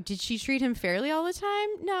 you know, did she treat him fairly all the time?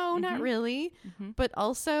 No, not really. But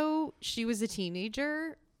also, she was a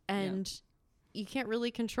teenager, and you can't really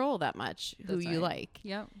control that much who you like.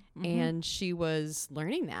 Yep. And she was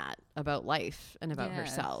learning that about life and about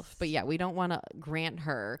herself. But yeah, we don't want to grant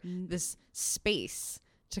her this space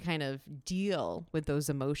to kind of deal with those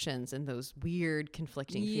emotions and those weird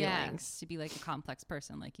conflicting feelings. To be like a complex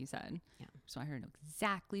person, like you said. Yeah. So I heard know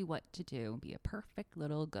exactly what to do and be a perfect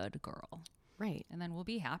little good girl. Right. And then we'll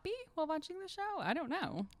be happy while watching the show. I don't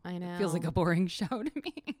know. I know. It feels like a boring show to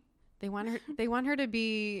me. They want her to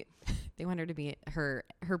be her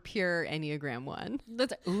pure Enneagram 1.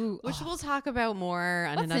 Which we'll talk about more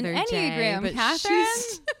on another an Enneagram, day. Catherine?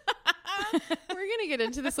 We're going to get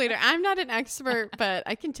into this later. I'm not an expert, but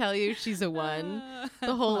I can tell you she's a 1.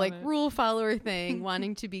 The whole rule follower thing,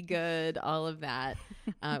 wanting to be good, all of that.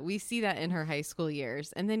 We see that in her high school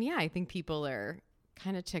years. And then, I think people are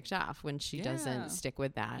kind of ticked off when she doesn't stick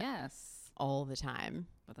with that all the time.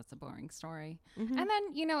 But that's a boring story. Mm-hmm. And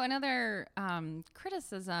then, another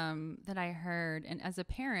criticism that I heard, and as a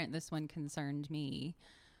parent, this one concerned me,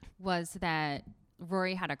 was that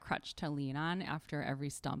Rory had a crutch to lean on after every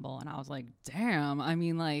stumble. And I was like, damn. I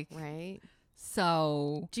mean, right.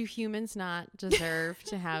 So do humans not deserve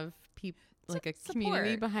to have people like a support.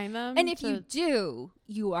 Community behind them? And if you do,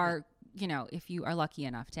 you are, if you are lucky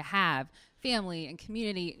enough to have family and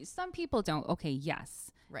community, some people don't. Okay.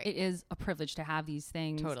 Yes. Right. It is a privilege to have these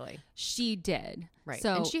things. Totally. She did. Right.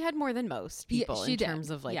 So, and she had more than most people in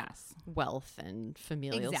terms of wealth and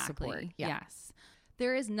familial support. Yeah. Yes.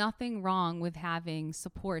 There is nothing wrong with having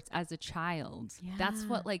supports as a child. Yeah. That's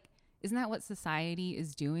what isn't that what society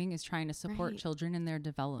is doing, is trying to support children in their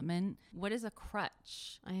development? What is a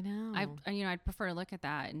crutch? I know. I'd prefer to look at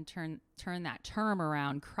that and turn that term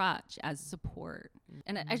around, crutch, as support.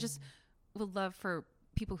 And I just would love for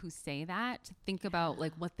people who say that to think about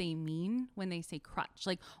what they mean when they say crutch.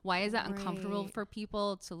 Why is that uncomfortable for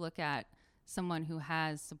people to look at someone who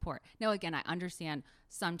has support? Now, again, I understand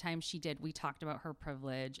sometimes we talked about her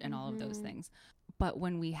privilege and all of those things. But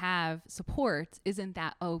when we have support, isn't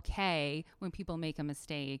that okay when people make a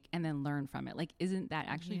mistake and then learn from it? Isn't that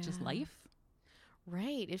actually just life?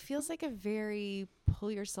 Right. It feels like a very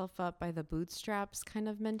pull yourself up by the bootstraps kind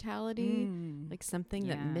of mentality. Like something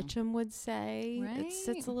that Mitchum would say. Right?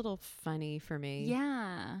 It's a little funny for me.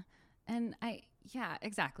 Yeah. And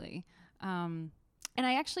exactly. And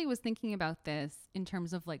I actually was thinking about this in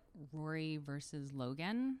terms of Rory versus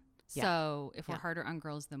Logan. Yeah. So if we're harder on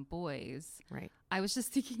girls than boys, right? I was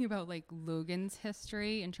just thinking about Logan's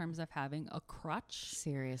history in terms of having a crutch.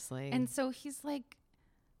 Seriously. And so he's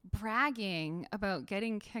bragging about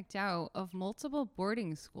getting kicked out of multiple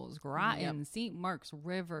boarding schools, Groton, St. Mark's,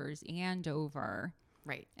 Rivers, Andover.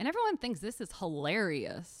 Right. And everyone thinks this is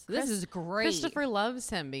hilarious. This is great. Christopher loves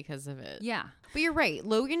him because of it. Yeah. But you're right.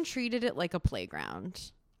 Logan treated it like a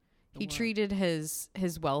playground. He treated his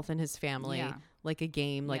wealth and his family like a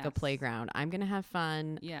game, like a playground. I'm going to have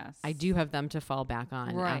fun. Yes. I do have them to fall back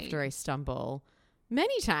on after I stumble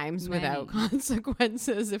many times without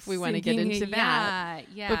consequences, if we want to get into that.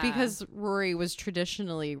 Yeah. But because Rory was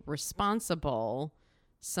traditionally responsible,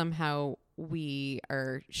 somehow we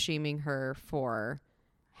are shaming her for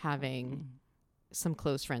having some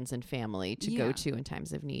close friends and family to go to in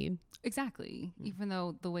times of need. Exactly. Even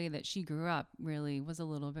though the way that she grew up really was a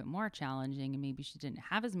little bit more challenging, and maybe she didn't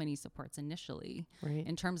have as many supports initially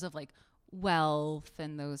in terms of wealth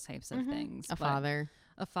and those types of things. A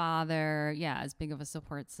father, as big of a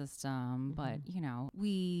support system. But,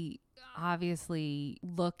 we obviously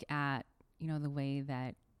look at, the way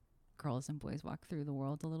that girls and boys walk through the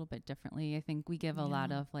world a little bit differently. I think we give a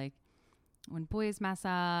lot of when boys mess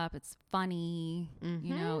up, it's funny,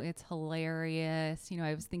 it's hilarious.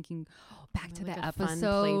 I was thinking back to the episode. Fun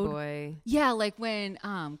Playboy. Yeah. When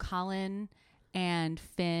Colin and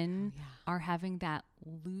Finn are having that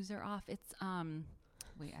loser off. It's,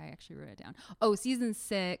 wait, I actually wrote it down. Oh, season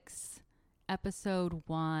 6, episode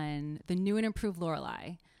 1, the new and improved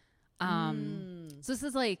Lorelai. So this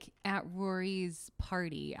is at Rory's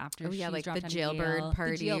party after she's dropped the out of jailbird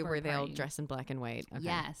party, the jailbird where they all party. dress in black and white. Okay.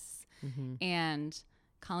 Yes. And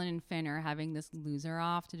Colin and Finn are having this loser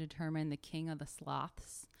off to determine the king of the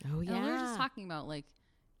sloths. Oh, yeah. And we were just talking about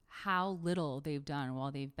how little they've done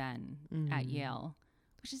while they've been at Yale,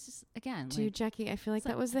 which is just, again, dude, Jackie, I feel like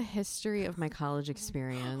that was the history of my college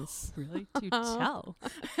experience. Really? To tell.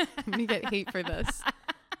 I'm gonna get hate for this.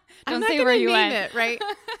 Don't say where you went. It, right?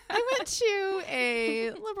 I went to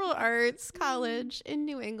a liberal arts college in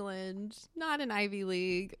New England, not an Ivy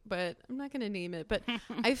League, but I'm not going to name it. But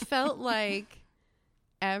I felt like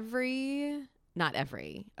not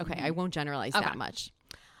every, I won't generalize that much.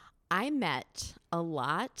 I met a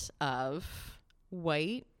lot of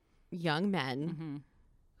white young men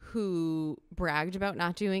who bragged about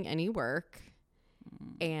not doing any work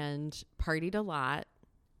and partied a lot.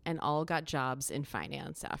 And all got jobs in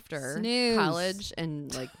finance after college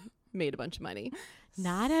and made a bunch of money.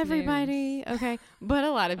 Not everybody, okay, but a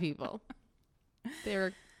lot of people. They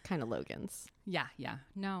were kind of Logans. Yeah.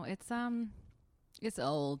 No, it's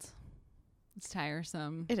old. It's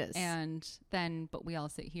tiresome. It is. And then, but we all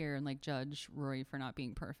sit here and like judge Rory for not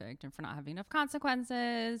being perfect and for not having enough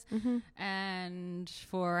consequences and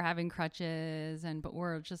for having crutches. But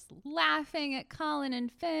we're just laughing at Colin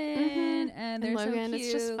and Finn and they're Logan. so cute.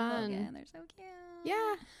 It's just fun. Logan, they're so cute.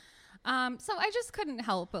 Yeah. So I just couldn't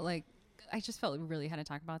help but like, I just felt we really had to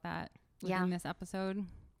talk about that within this episode.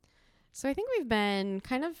 So I think we've been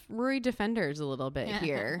kind of Rory defenders a little bit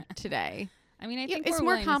here today. I mean, I think it's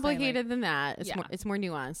more complicated than that. It's more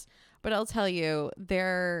nuanced. But I'll tell you,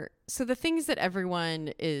 so the things that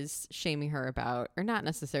everyone is shaming her about are not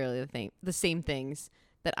necessarily the same things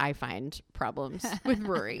that I find problems with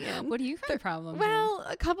Rory. What do you find problems? Well,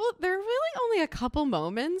 there are really only a couple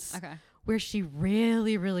moments where she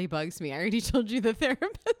really, really bugs me. I already told you the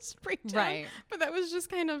therapist breakdown. Right. But that was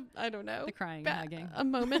just kind of, I don't know. The crying, hugging. A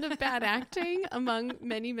moment of bad acting among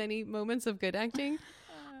many, many moments of good acting.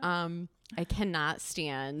 I cannot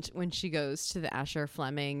stand when she goes to the Asher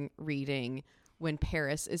Fleming reading when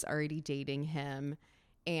Paris is already dating him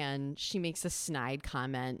and she makes a snide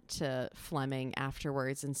comment to Fleming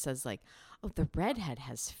afterwards and says like, oh, the redhead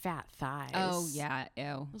has fat thighs. Oh, yeah. Ew.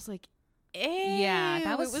 I was like, ew. Yeah,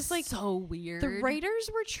 that was like so weird. The writers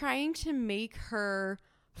were trying to make her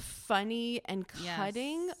funny and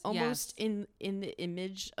cutting almost in the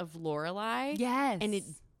image of Lorelai. Yes. And it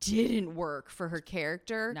didn't work for her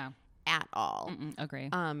character. No. At all. Agree.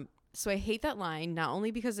 So I hate that line, not only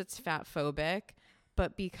because it's fat phobic,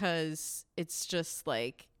 but because it's just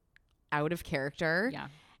like out of character. Yeah.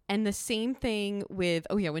 And the same thing with,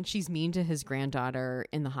 when she's mean to his granddaughter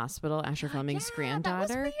in the hospital, Asher Fleming's granddaughter.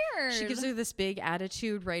 That was weird. She gives her this big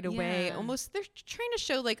attitude right away. Almost they're trying to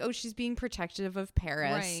show like, oh, she's being protective of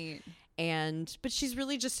Paris. Right. But she's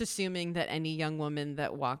really just assuming that any young woman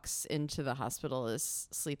that walks into the hospital is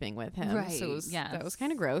sleeping with him. Right. So that was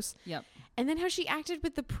kind of gross. Yep. And then how she acted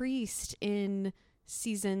with the priest in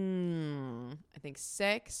season, I think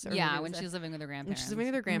 6. When she was living with her grandparents. When she's living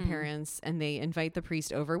with her grandparents and they invite the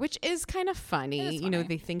priest over, which is kind of funny. You know,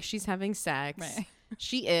 they think she's having sex. Right.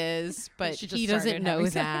 She is, but he doesn't know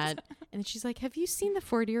that. And she's like, have you seen the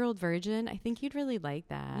 40-year-old virgin? I think you'd really like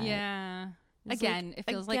that. Yeah. Again, it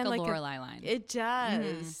feels like a Lorelai line. It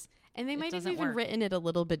does. And they might have even written it a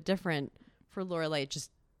little bit different for Lorelai. It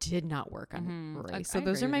just did not work on Rory. So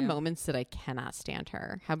those are my moments that I cannot stand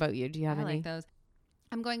her. How about you? Do you have any? I like those.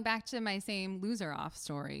 I'm going back to my same loser off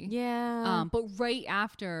story. Yeah. But right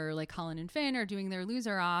after like Colin and Finn are doing their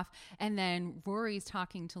loser off and then Rory's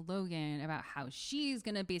talking to Logan about how she's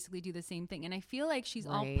going to basically do the same thing. And I feel like she's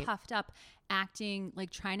all puffed up acting like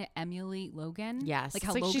trying to emulate Logan. Yes. Like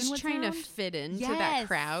how Logan she's would trying to fit into that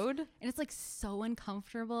crowd. And it's like so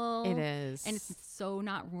uncomfortable. It is. And it's so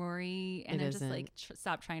not Rory. And I'm just like,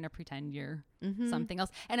 stop trying to pretend you're something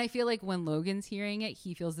else. And I feel like when Logan's hearing it,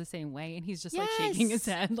 he feels the same way. And he's just like shaking his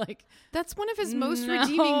head. Like that's one of his most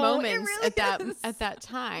redeeming moments really at that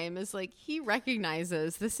time is like he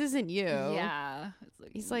recognizes this isn't you. Yeah. It's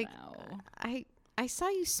like, he's like, I saw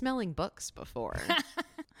you smelling books before.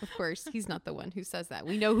 Of course, he's not the one who says that.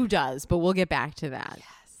 We know who does, but we'll get back to that.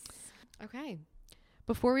 Yes. Okay.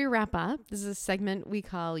 Before we wrap up, this is a segment we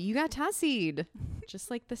call You Got Totsied. Just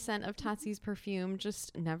like the scent of Totsy's perfume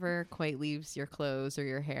just never quite leaves your clothes or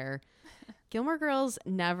your hair. Gilmore Girls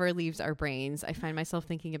never leaves our brains. I find myself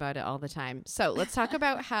thinking about it all the time. So let's talk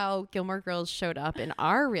about how Gilmore Girls showed up in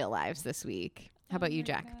our real lives this week. How about you,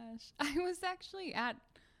 Jack? Gosh. I was actually at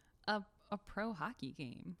a pro hockey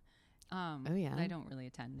game. I don't really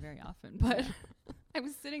attend very often, but I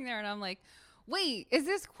was sitting there and I'm like, wait, is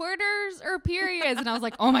this quarters or periods? And I was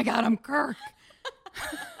like, oh my God, I'm Kirk.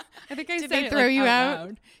 I think I Did said they it throw like, you out?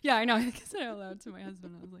 loud. Yeah, I know. I think I said it out loud to my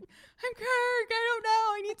husband. I was like, I'm Kirk. I don't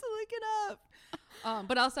know. I need to look it up.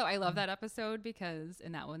 But also, I love that episode because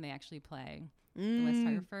in that one, they actually play the West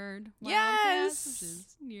Hartford Wildcats, which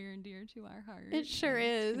is near and dear to our heart. It sure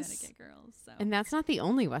is. Connecticut girls. So. And that's not the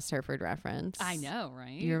only West Hartford reference. I know,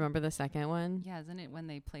 right? You remember the second one? Yeah, isn't it when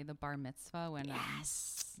they play the bar mitzvah when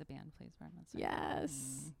the band plays bar mitzvah?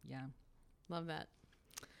 Yes. Yeah. Love that.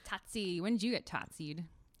 Totsy. When did you get totsied?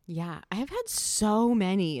 Yeah, I have had so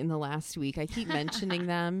many in the last week. I keep mentioning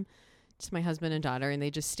them to my husband and daughter, and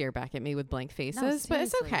they just stare back at me with blank faces. But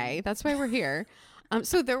it's okay. That's why we're here.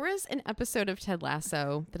 So there was an episode of Ted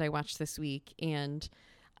Lasso that I watched this week, and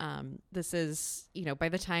this is, by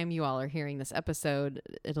the time you all are hearing this episode,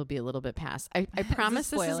 it'll be a little bit past. I promise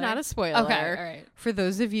this is not a spoiler. Okay, all right. For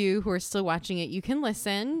those of you who are still watching it, you can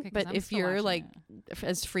listen. Okay, but if you're like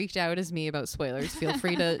as freaked out as me about spoilers, feel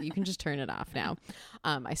free to, you can just turn it off now.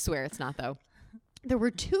 I swear it's not though. There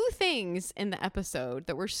were 2 things in the episode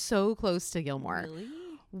that were so close to Gilmore. Really?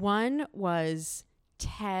 One was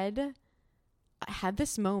Ted had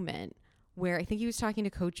this moment where I think he was talking to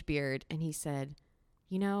Coach Beard and he said,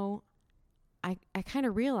 you know, I kind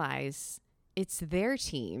of realize it's their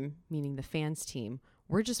team, meaning the fans' team.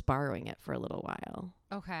 We're just borrowing it for a little while.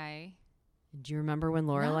 Okay. Do you remember when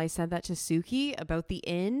Lorelai said that to Suki about the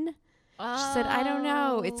inn? She said, I don't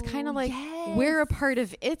know. It's kind of like we're a part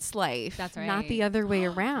of its life. That's right. Not the other way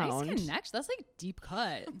around. Nice connection. That's like deep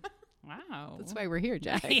cut. Wow. That's why we're here,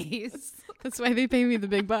 Jack. Nice. That's why they pay me the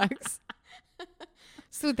big bucks.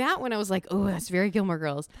 So that one I was like, oh, that's very Gilmore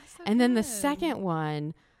Girls. So and then the second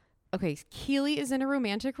one, okay, Keely is in a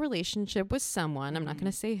romantic relationship with someone. I'm not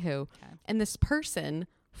going to say who. Okay. And this person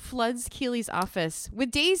floods Keely's office with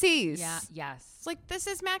daisies. Yeah. Yes. It's like, this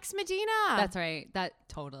is Max Medina. That's right. That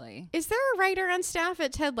totally. Is there a writer on staff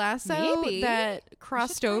at Ted Lasso that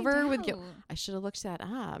crossed over with I should have looked that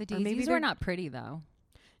up. The daisies were not pretty though.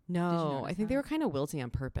 No, I think they were kind of wilty on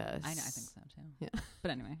purpose. I know. I think so too. Yeah.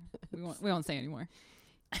 But anyway, we won't say anymore.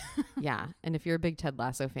 Yeah. And if you're a big Ted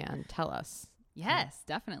Lasso fan, tell us. Yes,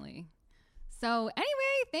 definitely. So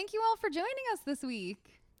anyway, thank you all for joining us this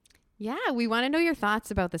week. Yeah, we want to know your thoughts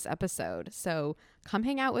about this episode. So come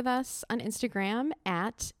hang out with us on Instagram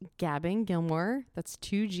at Gabbing Gilmore. That's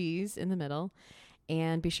 2 G's in the middle.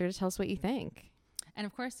 And be sure to tell us what you think. And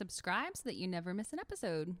of course, subscribe so that you never miss an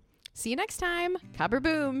episode. See you next time. Cobber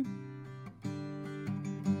boom.